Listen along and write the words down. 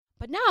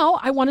But now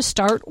I want to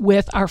start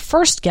with our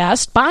first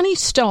guest, Bonnie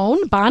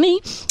Stone.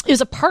 Bonnie is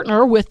a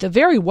partner with the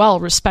very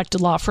well-respected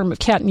law firm of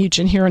Cat &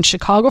 Nugent here in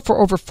Chicago for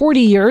over 40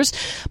 years.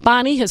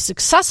 Bonnie has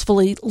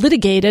successfully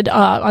litigated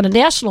on a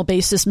national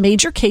basis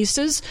major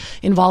cases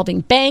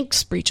involving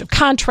banks, breach of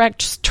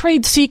contracts,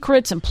 trade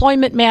secrets,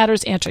 employment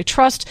matters,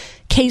 antitrust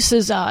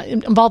cases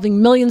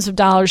involving millions of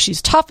dollars.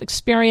 She's tough,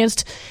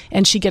 experienced,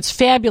 and she gets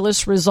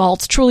fabulous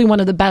results. Truly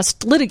one of the best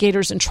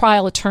litigators and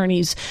trial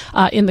attorneys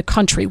in the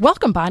country.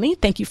 Welcome, Bonnie.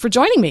 Thank you for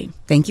joining me.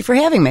 Thank you for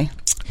having me.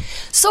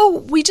 So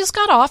we just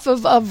got off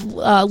of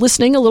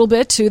listening a little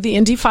bit to the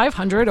Indy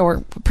 500,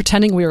 or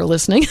pretending we were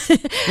listening.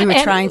 We were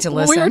trying to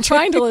listen. We were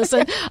trying to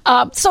listen.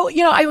 So,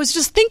 I was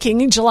just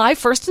thinking July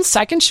 1st and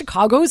 2nd,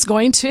 Chicago is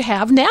going to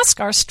have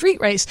NASCAR street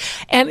race.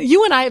 And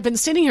you and I have been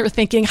sitting here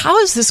thinking, how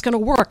is this going to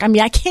work? I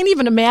mean, I can't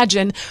even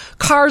imagine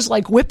cars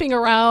like whipping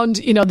around,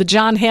 the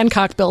John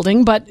Hancock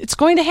building, but it's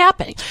going to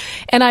happen.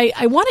 And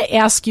I want to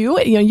ask you,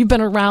 you've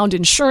been around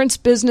insurance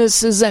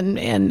businesses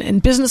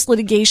and business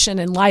litigation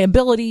and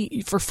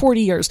liability for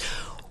 40 years.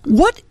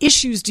 What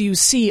issues do you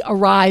see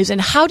arise, and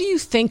how do you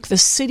think the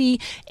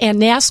city and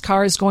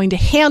NASCAR is going to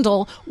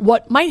handle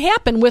what might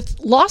happen with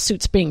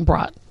lawsuits being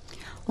brought?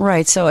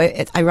 Right. So,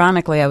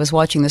 ironically, I was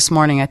watching this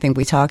morning, I think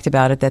we talked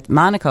about it, that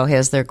Monaco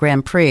has their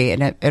Grand Prix,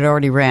 and it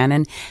already ran,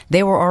 and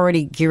they were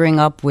already gearing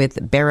up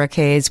with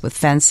barricades, with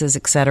fences,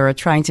 et cetera,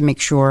 trying to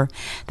make sure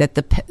that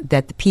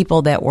the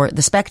people that were,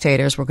 the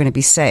spectators, were going to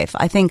be safe.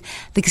 I think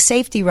the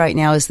safety right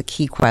now is the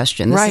key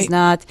question. This is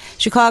not,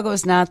 Chicago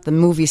is not the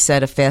movie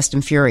set of Fast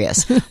and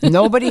Furious.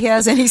 Nobody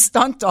has any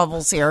stunt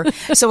doubles here.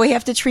 So we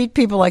have to treat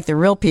people like they're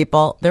real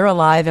people. They're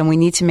alive, and we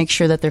need to make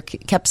sure that they're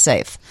kept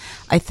safe.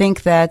 I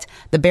think that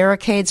the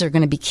barricades are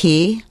going to be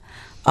key.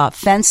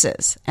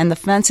 Fences, and the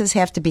fences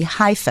have to be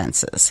high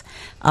fences.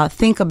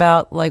 Think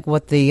about like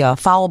what the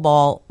foul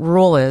ball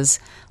rule is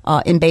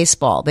in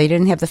baseball. They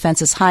didn't have the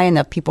fences high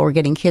enough. People were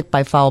getting hit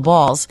by foul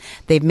balls.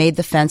 They've made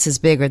the fences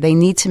bigger. They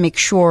need to make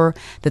sure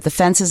that the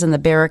fences and the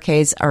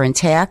barricades are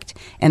intact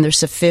and they're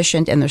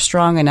sufficient and they're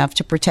strong enough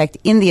to protect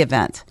in the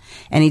event.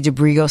 Any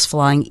debris goes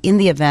flying in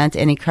the event.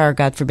 Any car,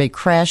 God forbid,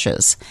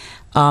 crashes.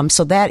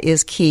 So that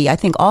is key. I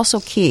think also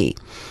key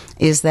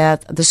is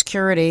that the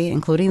security,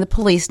 including the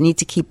police, need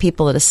to keep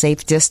people at a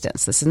safe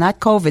distance. This is not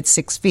COVID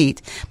 6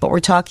 feet, but we're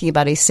talking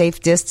about a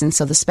safe distance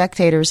so the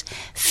spectators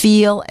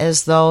feel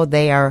as though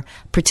they are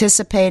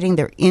participating,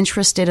 they're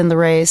interested in the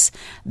race,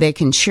 they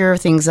can cheer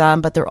things on,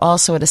 but they're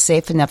also at a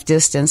safe enough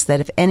distance that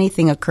if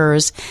anything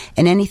occurs,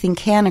 and anything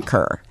can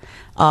occur,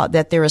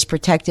 that they're as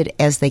protected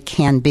as they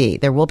can be.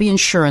 There will be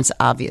insurance,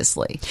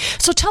 obviously.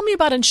 So tell me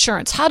about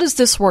insurance. How does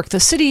this work?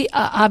 The city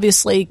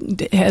obviously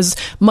has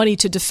money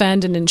to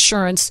defend and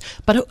insurance,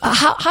 but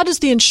how does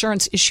the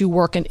insurance issue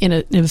work in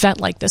an event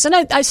like this? And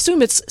I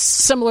assume it's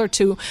similar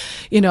to,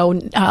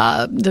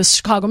 the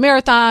Chicago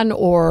Marathon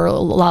or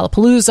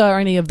Lollapalooza or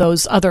any of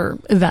those other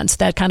events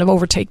that kind of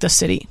overtake the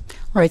city.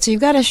 Right. So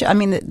you've got to show,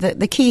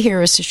 the key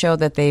here is to show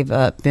that they've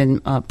been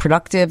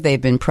productive,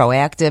 they've been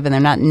proactive, and they're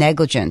not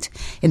negligent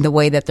in the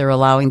way that they're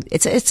allowing.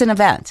 It's an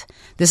event.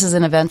 This is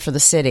an event for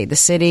the city. The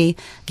city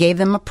gave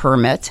them a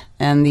permit,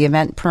 and the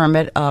event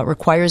permit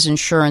requires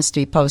insurance to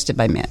be posted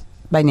by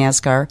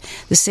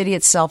NASCAR. The city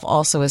itself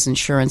also has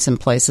insurance in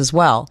place as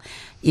well.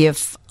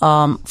 If,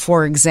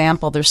 for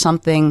example, there's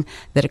something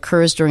that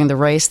occurs during the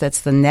race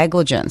that's the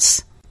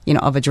negligence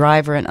of a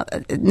driver. And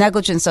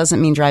negligence doesn't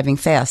mean driving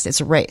fast.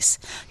 It's a race.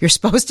 You're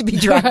supposed to be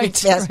driving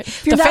fast.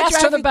 Right. The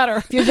faster, the better.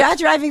 If you're not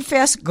driving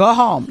fast, go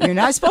home. You're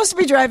not supposed to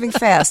be driving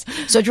fast.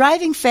 So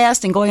driving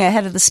fast and going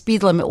ahead of the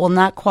speed limit will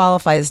not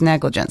qualify as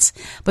negligence.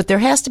 But there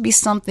has to be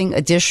something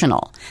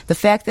additional. The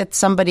fact that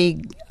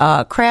somebody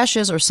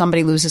crashes or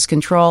somebody loses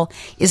control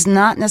is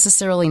not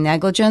necessarily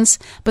negligence,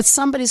 but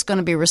somebody's going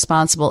to be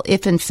responsible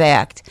if, in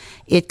fact,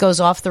 it goes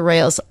off the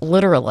rails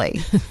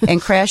literally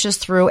and crashes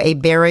through a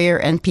barrier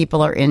and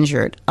people are injured.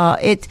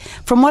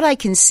 From what I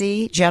can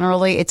see,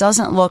 generally, it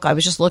doesn't look. I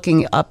was just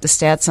looking up the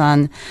stats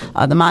on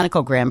the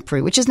Monaco Grand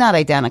Prix, which is not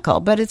identical,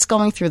 but it's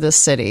going through the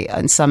city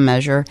in some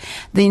measure.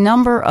 The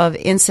number of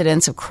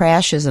incidents of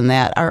crashes in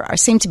that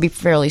seem to be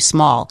fairly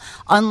small,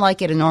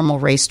 unlike at a normal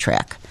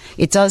racetrack.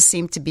 It does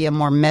seem to be a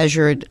more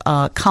measured,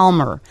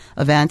 calmer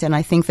event, and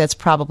I think that's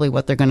probably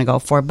what they're going to go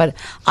for. But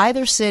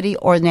either city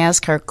or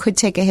NASCAR could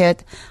take a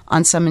hit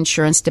on some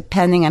insurance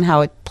depending on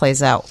how it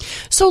plays out.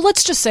 So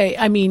let's just say,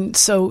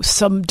 so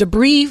some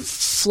debris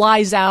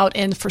flies out,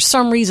 and for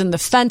some reason the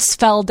fence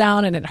fell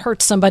down and it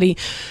hurt somebody.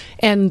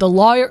 And the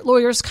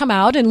lawyers come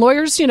out, and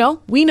lawyers,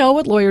 we know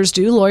what lawyers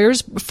do.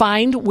 Lawyers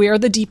find where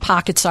the deep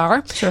pockets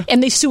are, sure,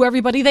 and they sue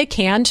everybody they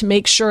can to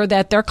make sure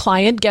that their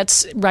client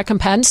gets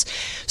recompense.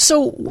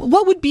 So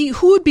who would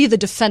be the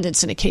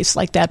defendants in a case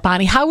like that,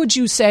 Bonnie? How would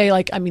you say,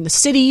 the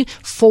city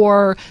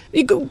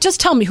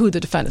just tell me who the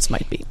defendants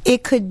might be.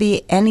 It could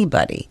be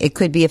anybody. It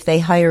could be if they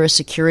hire a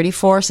security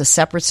force, a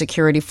separate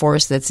security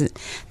force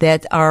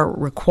that are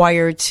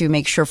required to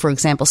make sure, for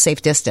example,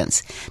 safe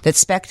distance, that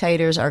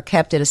spectators are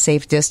kept at a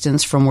safe distance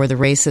distance from where the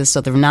race is,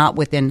 so they're not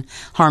within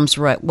harm's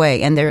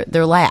way, and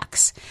they're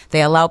lax.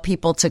 They allow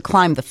people to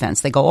climb the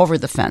fence. They go over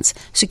the fence.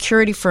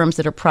 Security firms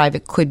that are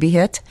private could be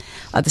hit.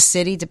 The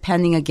city,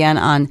 depending again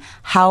on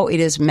how it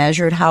is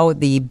measured, how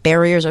the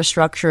barriers are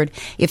structured,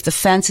 if the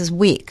fence is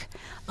weak.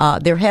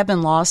 There have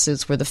been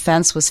lawsuits where the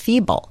fence was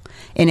feeble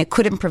and it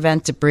couldn't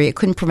prevent debris. It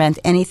couldn't prevent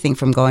anything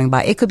from going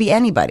by. It could be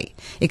anybody.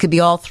 It could be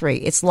all three.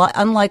 It's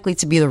unlikely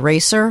to be the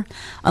racer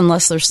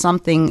unless there's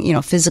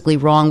something, physically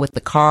wrong with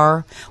the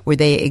car where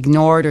they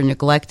ignored or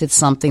neglected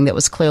something that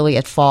was clearly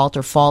at fault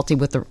or faulty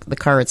with the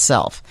car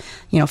itself.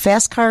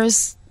 Fast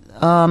cars,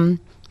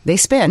 they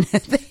spin.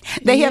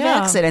 They have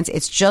accidents.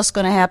 It's just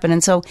going to happen.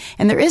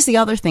 And there is the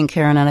other thing,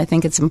 Karen, and I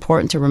think it's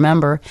important to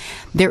remember.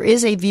 There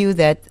is a view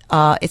that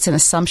it's an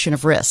assumption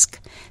of risk.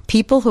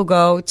 People who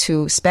go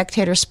to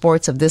spectator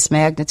sports of this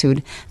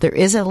magnitude, there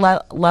is a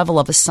level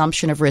of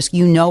assumption of risk.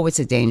 It's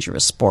a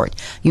dangerous sport.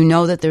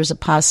 That there's a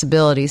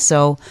possibility.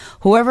 So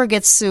whoever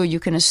gets sued,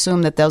 you can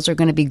assume that those are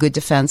going to be good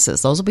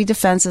defenses. Those will be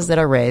defenses that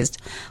are raised.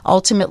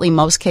 Ultimately,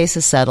 most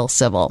cases settle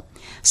civil.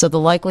 So the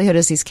likelihood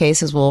is these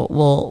cases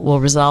will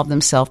resolve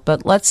themselves.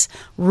 But let's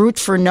root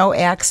for no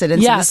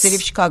accidents in the city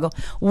of Chicago.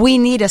 We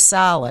need a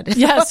solid.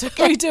 Yes,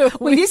 we do.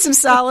 We need some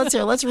solids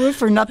here. Let's root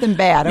for nothing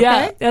bad, okay?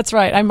 Yeah, that's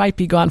right. I might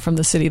be gone from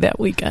the city that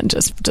weekend,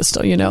 just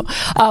so you know.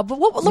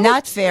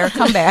 Not fair.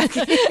 Come back.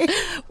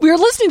 We're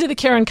listening to the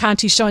Karen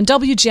Conti Show on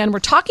WGN. We're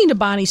talking to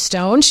Bonnie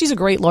Stone. She's a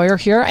great lawyer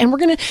here, and we're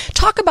going to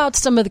talk about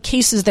some of the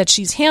cases that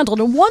she's handled.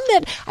 And one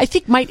that I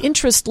think might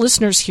interest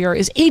listeners here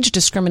is age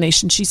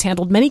discrimination. She's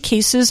handled many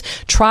cases,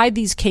 tried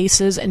these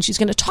cases, and she's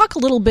going to talk a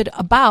little bit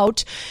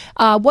about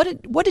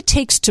what it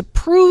takes to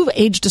prove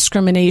age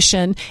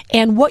discrimination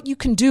and what you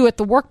can do at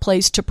the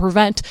workplace to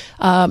prevent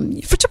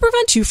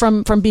you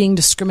from being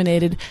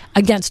discriminated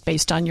against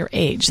based on your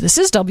age. This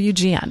is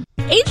WGN.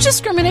 Age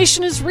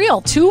discrimination is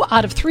real. 2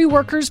 out of 3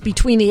 workers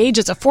between the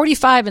ages of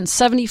 45 and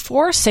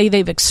 74 say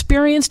they've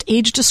experienced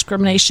age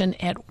discrimination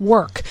at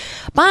work.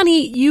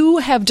 Bonnie, you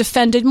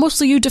defend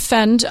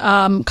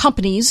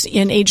companies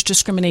in age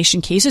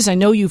discrimination cases. I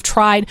know you've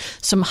tried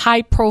some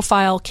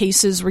high-profile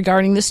cases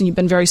regarding this, and you've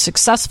been very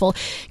successful.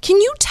 Can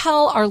you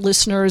tell our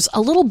listeners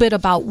a little bit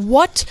about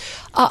what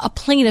a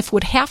plaintiff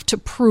would have to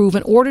prove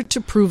in order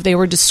to prove they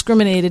were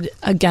discriminated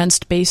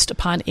against based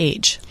upon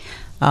age?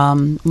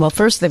 Well,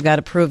 first they've got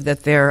to prove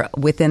that they're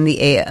within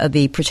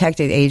the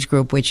protected age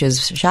group, which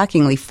is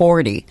shockingly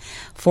 40.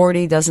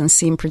 40 doesn't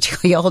seem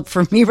particularly old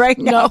for me right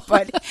now,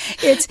 but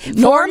it's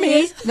for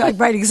me. No,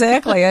 right,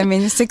 exactly. I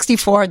mean,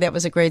 64, that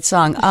was a great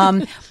song.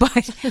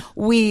 But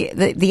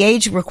the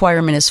age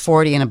requirement is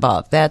 40 and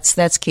above.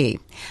 That's key.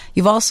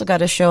 You've also got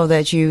to show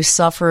that you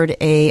suffered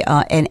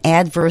an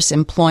adverse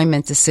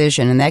employment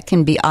decision, and that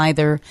can be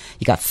either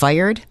you got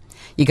fired,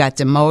 you got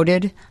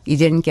demoted, you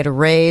didn't get a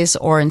raise,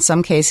 or in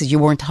some cases you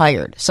weren't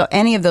hired. So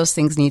any of those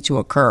things need to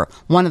occur.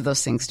 One of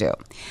those things do.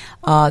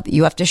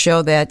 You have to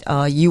show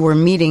that you were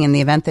meeting, in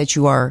the event that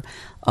you are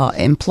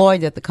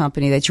employed at the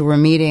company, that you were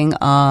meeting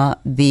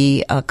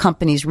the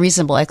company's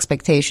reasonable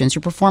expectations.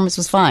 Your performance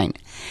was fine.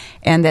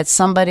 And that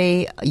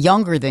somebody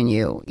younger than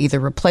you either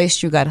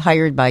replaced you, got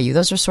hired by you.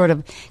 Those are sort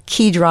of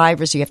key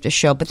drivers you have to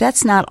show, but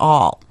that's not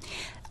all.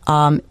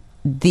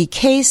 The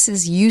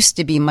cases used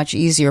to be much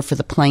easier for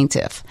the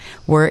plaintiff,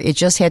 where it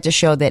just had to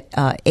show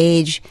that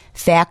age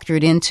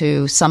factored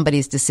into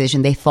somebody's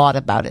decision. They thought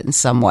about it in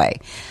some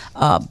way.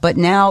 But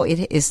now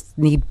it is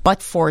the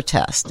but-for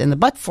test. And the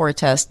but-for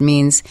test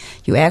means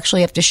you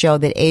actually have to show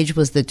that age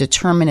was the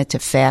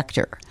determinative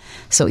factor.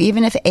 So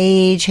even if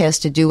age has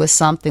to do with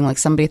something, like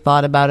somebody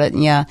thought about it,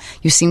 and yeah,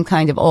 you seem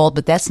kind of old,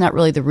 but that's not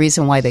really the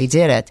reason why they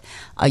did it,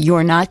 you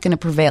are not going to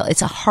prevail.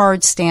 It's a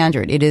hard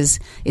standard.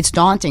 It's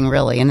daunting,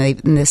 really, and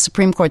the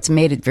Supreme Court's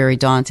made it very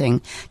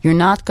daunting. You're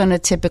not going to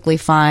typically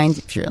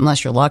find,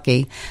 unless you're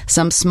lucky,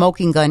 some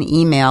smoking gun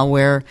email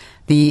where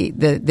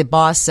the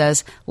boss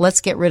says,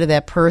 let's get rid of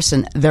that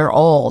person. They're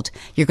old.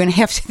 You're going to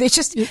have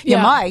to, you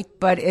might,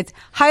 but it's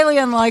highly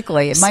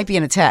unlikely. It might be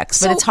in a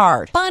text, but it's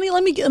hard. Bonnie,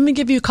 let me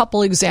give you a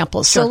couple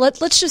examples. Sure. So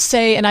let's just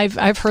say, and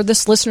I've heard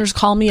this, listeners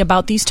call me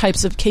about these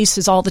types of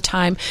cases all the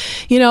time,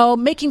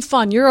 making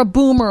fun. You're a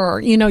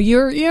boomer.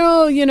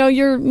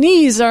 Your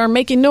knees are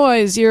making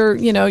noise.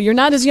 You're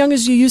not as young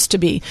as you used to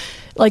be.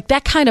 Like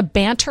that kind of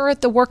banter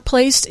at the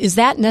workplace, is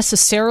that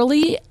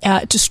necessarily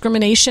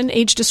discrimination,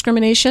 age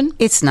discrimination?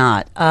 It's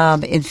not.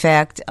 In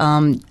fact,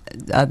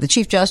 the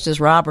Chief Justice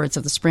Roberts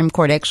of the Supreme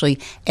Court actually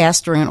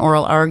asked during an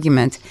oral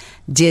argument,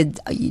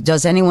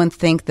 does anyone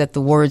think that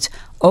the words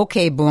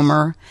 "okay,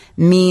 boomer"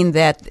 mean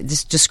that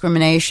it's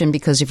discrimination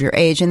because of your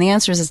age? And the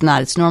answer is it's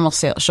not. It's normal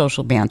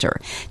social banter.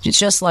 It's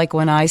just like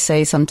when I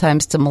say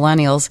sometimes to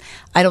millennials,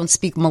 I don't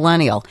speak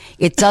millennial.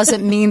 It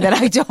doesn't mean that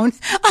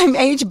I'm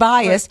age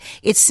biased.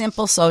 It's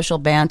simple social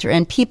banter,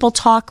 and people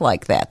talk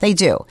like that. They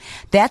do.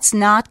 That's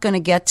not going to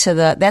get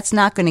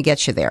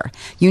you there.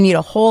 You need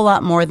a whole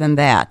lot more than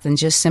that, than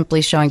just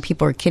simply showing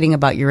people are kidding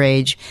about your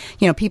age.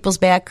 People's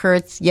back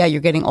hurts. Yeah, you're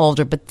getting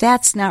older, but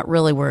that's not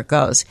really where it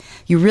goes.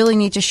 You really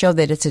need to show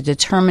that it's a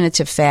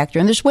determinative factor,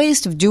 and there's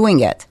ways of doing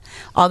it.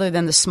 other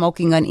than the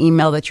smoking gun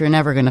email that you're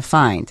never going to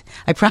find.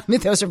 I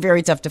promise those are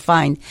very tough to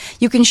find.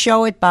 You can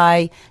show it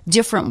by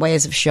different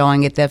ways of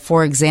showing it that,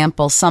 for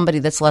example, somebody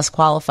that's less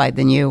qualified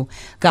than you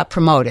got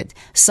promoted.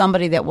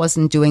 Somebody that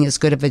wasn't doing as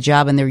good of a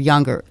job and they're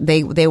younger,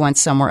 they went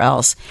somewhere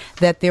else.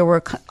 That there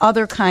were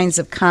other kinds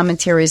of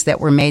commentaries that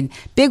were made.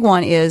 Big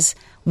one is,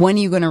 when are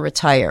you going to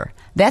retire?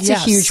 That's a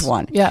huge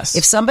one. Yes.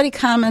 If somebody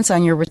comments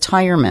on your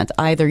retirement,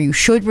 either you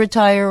should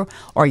retire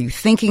or you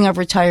thinking of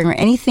retiring or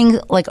anything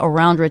like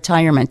around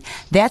retirement,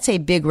 that's a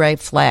big red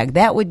flag.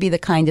 That would be the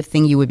kind of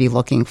thing you would be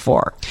looking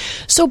for.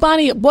 So,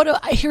 Bonnie,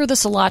 I hear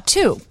this a lot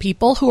too.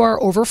 People who are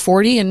over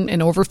 40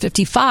 and over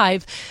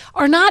 55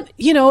 are not,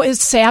 as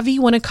savvy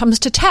when it comes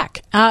to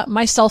tech,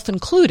 myself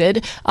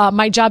included.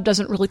 My job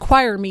doesn't really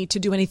require me to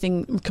do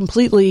anything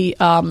completely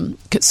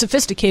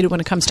sophisticated when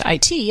it comes to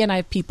IT, and I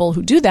have people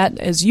who do that,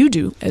 as you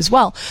do as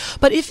well.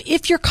 But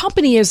if your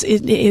company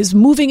is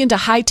moving into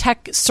high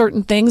tech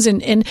certain things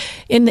and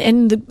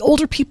the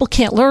older people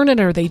can't learn it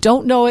or they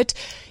don't know it,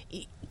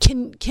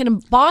 can a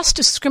boss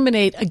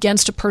discriminate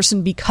against a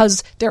person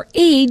because their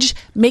age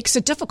makes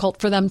it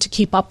difficult for them to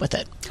keep up with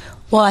it?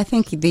 Well, I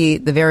think the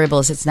variable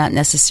is it's not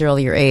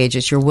necessarily your age,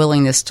 it's your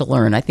willingness to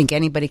learn. I think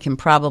anybody can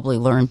probably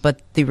learn,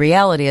 but the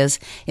reality is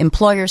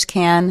employers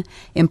can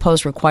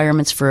impose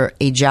requirements for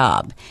a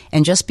job.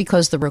 And just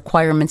because the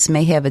requirements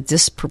may have a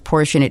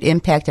disproportionate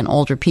impact on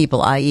older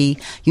people, i.e.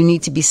 you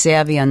need to be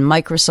savvy on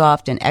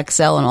Microsoft and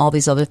Excel and all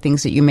these other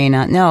things that you may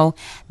not know,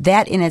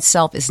 that in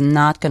itself is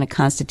not going to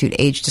constitute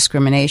age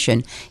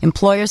discrimination.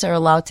 Employers are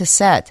allowed to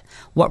set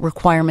what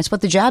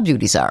the job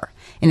duties are.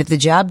 And if the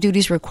job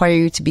duties require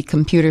you to be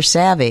computer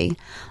savvy,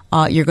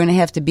 you're going to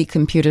have to be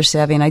computer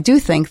savvy. And I do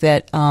think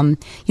that,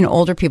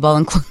 older people, I'll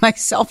include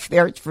myself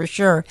there for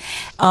sure,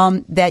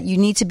 that you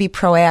need to be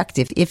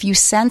proactive. If you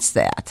sense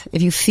that,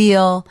 if you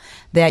feel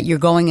that you're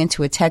going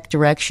into a tech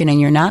direction and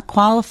you're not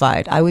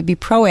qualified, I would be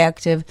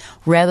proactive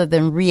rather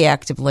than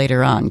reactive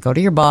later on. Go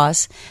to your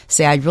boss,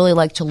 say, I'd really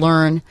like to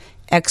learn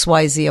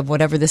XYZ of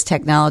whatever this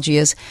technology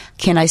is.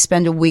 Can I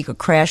spend a week, a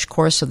crash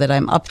course, so that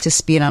I'm up to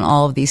speed on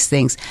all of these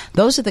things?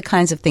 Those are the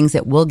kinds of things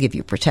that will give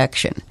you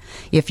protection.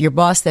 If your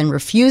boss then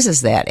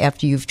refuses that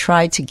after you've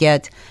tried to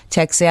get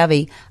tech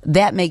savvy,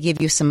 that may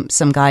give you some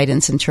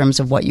guidance in terms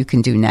of what you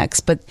can do next.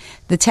 But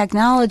the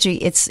technology,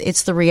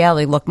 it's the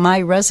reality. Look,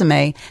 my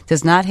resume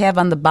does not have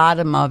on the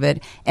bottom of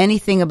it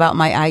anything about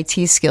my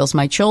IT skills.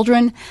 My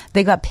children,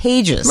 they got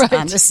pages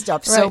on this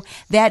stuff. Right. So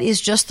that is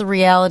just the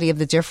reality of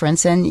the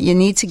difference, and you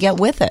need to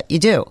get with it. You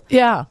do.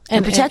 Yeah.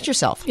 And protect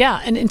yourself.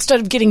 Yeah. And instead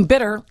of getting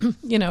bitter,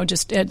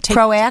 just take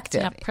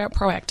proactive.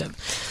 Proactive.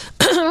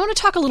 I want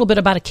to talk a little bit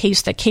about a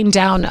case that came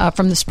down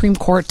from the Supreme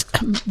Court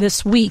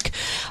this week.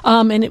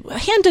 And it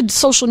handed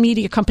social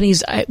media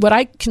companies what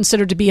I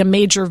consider to be a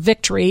major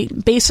victory.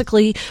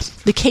 Basically,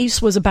 the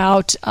case was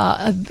about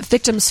a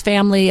victim's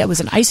family. It was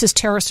an ISIS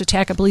terrorist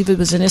attack. I believe it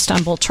was in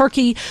Istanbul,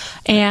 Turkey.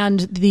 And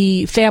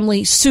the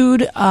family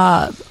sued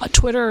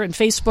Twitter and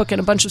Facebook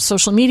and a bunch of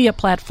social media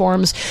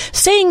platforms,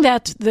 saying that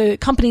the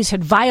companies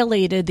had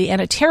violated the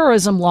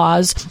anti-terrorism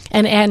laws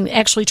and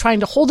actually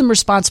trying to hold them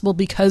responsible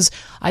because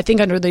I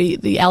think under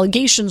the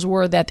allegations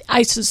were that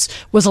ISIS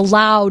was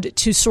allowed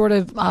to sort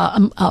of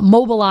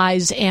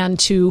mobilize and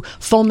to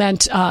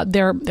foment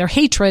their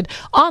hatred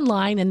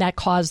online, and that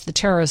caused the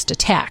terrorist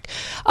attack.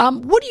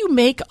 What do you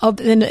make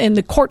of, and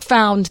the court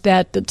found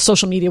that the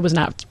social media was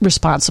not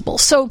responsible.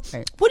 So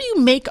what do you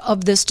make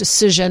of this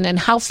decision, and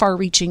how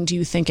far-reaching do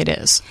you think it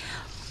is?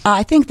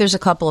 I think there's a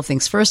couple of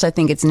things. First, I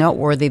think it's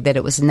noteworthy that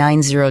it was a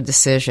 9-0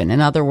 decision. In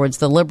other words,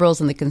 the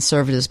liberals and the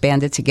conservatives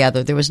banded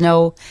together. There was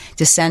no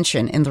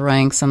dissension in the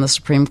ranks on the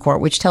Supreme Court,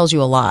 which tells you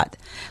a lot,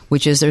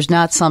 which is there's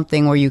not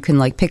something where you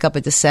can pick up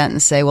a dissent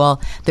and say, well,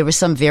 there was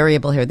some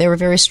variable here. They were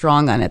very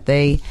strong on it.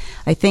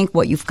 I think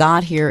what you've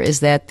got here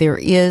is that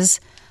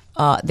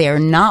they are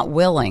not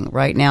willing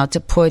right now to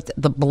put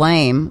the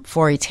blame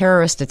for a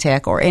terrorist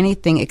attack or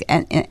anything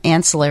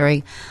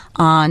ancillary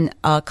on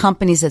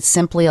companies that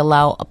simply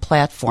allow a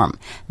platform.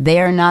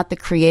 They are not the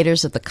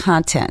creators of the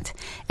content,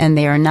 and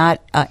they are not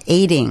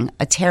aiding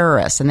a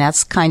terrorist. And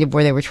that's kind of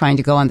where they were trying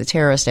to go on the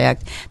Terrorist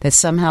Act, that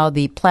somehow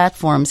the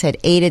platforms had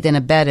aided and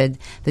abetted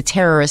the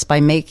terrorists by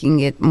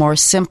making it more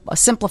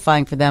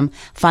simplifying for them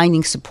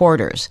finding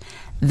supporters.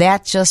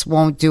 That just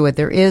won't do it.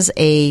 There is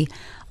a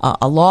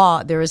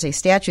law, there is a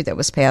statute that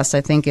was passed,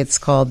 I think it's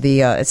called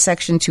the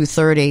Section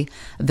 230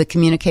 of the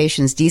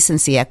Communications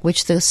Decency Act,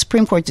 which the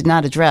Supreme Court did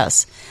not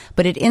address,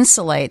 but it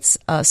insulates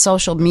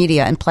social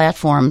media and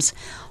platforms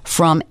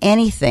from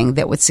anything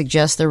that would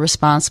suggest they're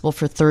responsible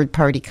for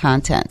third-party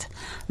content.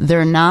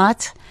 They're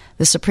not.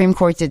 The Supreme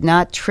Court did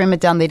not trim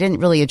it down. They didn't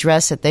really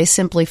address it. They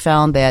simply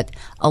found that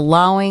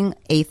allowing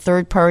a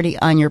third party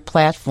on your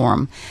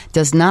platform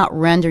does not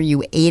render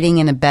you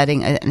aiding and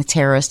abetting a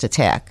terrorist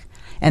attack.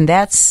 And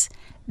that's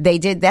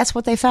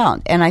what they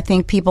found. And I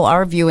think people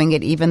are viewing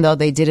it, even though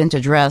they didn't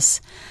address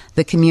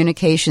the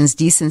Communications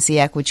Decency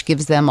Act, which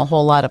gives them a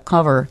whole lot of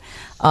cover,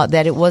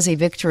 that it was a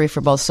victory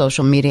for both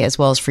social media as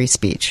well as free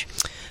speech.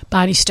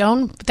 Bonnie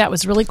Stone, that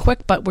was really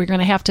quick, but we're going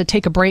to have to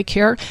take a break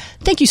here.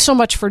 Thank you so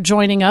much for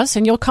joining us,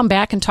 and you'll come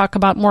back and talk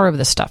about more of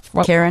this stuff.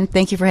 Karen,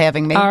 thank you for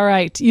having me. All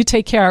right. You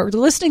take care. We're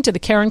listening to The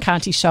Karen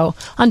Conti Show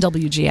on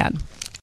WGN.